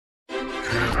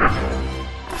But...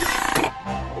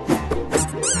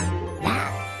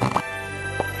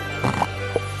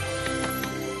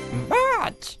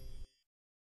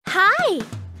 Hi!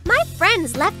 My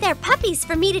friends left their puppies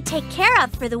for me to take care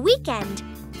of for the weekend.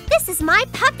 This is my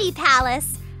puppy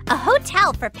palace, a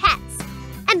hotel for pets.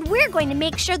 And we're going to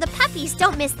make sure the puppies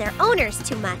don't miss their owners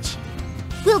too much.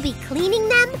 We'll be cleaning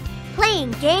them,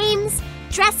 playing games,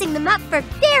 dressing them up for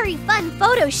very fun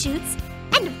photo shoots,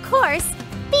 and of course,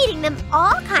 feeding them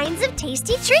all kinds of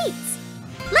tasty treats.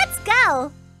 Let's go!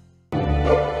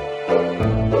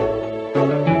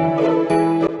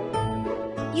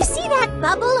 You see that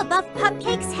bubble above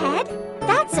Pupcake's head?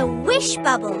 That's a wish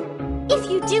bubble. If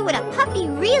you do what a puppy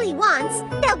really wants,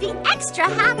 they'll be extra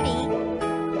happy.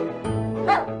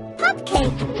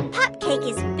 Pupcake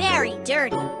is very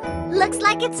dirty. Looks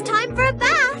like it's time for a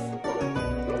bath.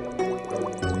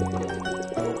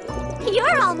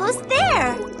 You're almost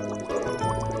there.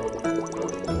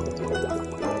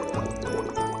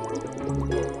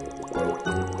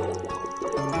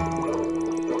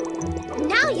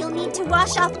 Now you'll need to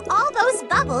wash off all those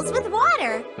bubbles with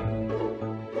water.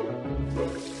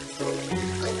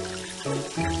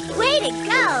 Way to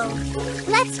go!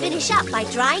 Let's finish up by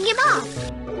drying him off.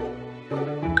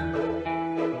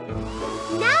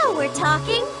 Now we're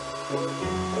talking.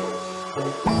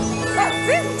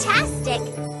 Frutastic!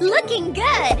 Looking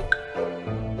good!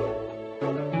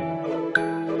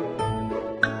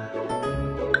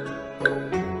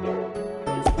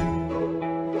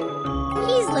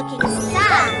 He's looking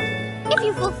sad. If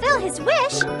you fulfill his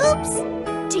wish, oops!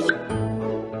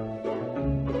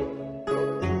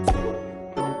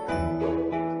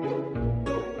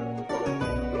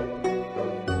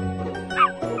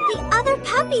 The other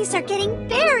puppies are getting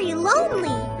very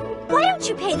lonely. Why don't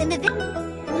you pay them a visit?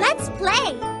 Let's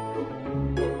play.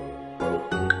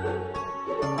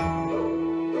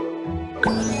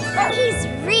 He's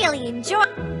really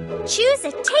enjoying. Choose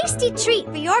a tasty treat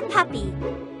for your puppy.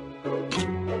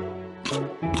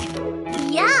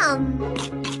 Yum!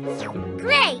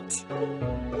 Great!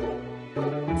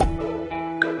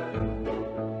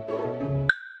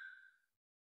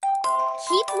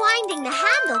 Keep winding the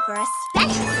handle for a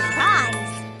special surprise.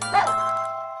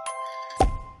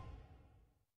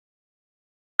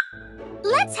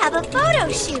 Let's have a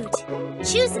photo shoot.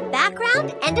 Choose a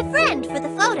background and a friend for the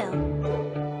photo.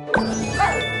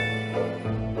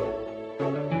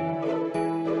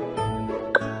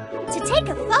 To take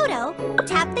a photo,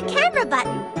 tap the camera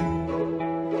button.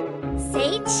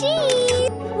 Say cheese!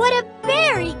 What a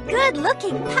very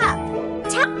good-looking pup!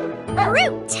 Tap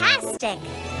Frutastic!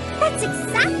 That's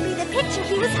exactly the picture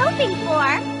he was hoping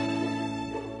for!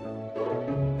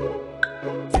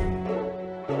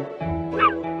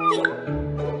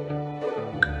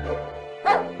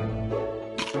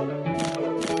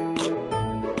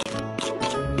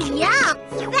 Yum!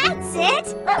 That's it!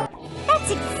 That's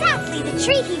exactly the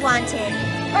treat he wanted!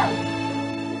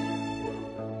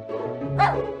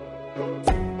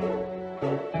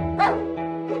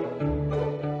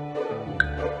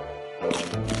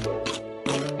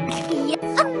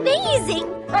 Amazing!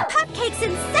 Pupcake's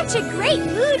in such a great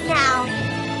mood now!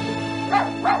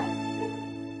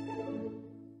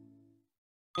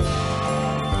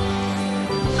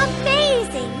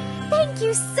 Amazing! Thank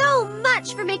you so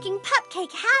much for making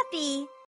Pupcake happy!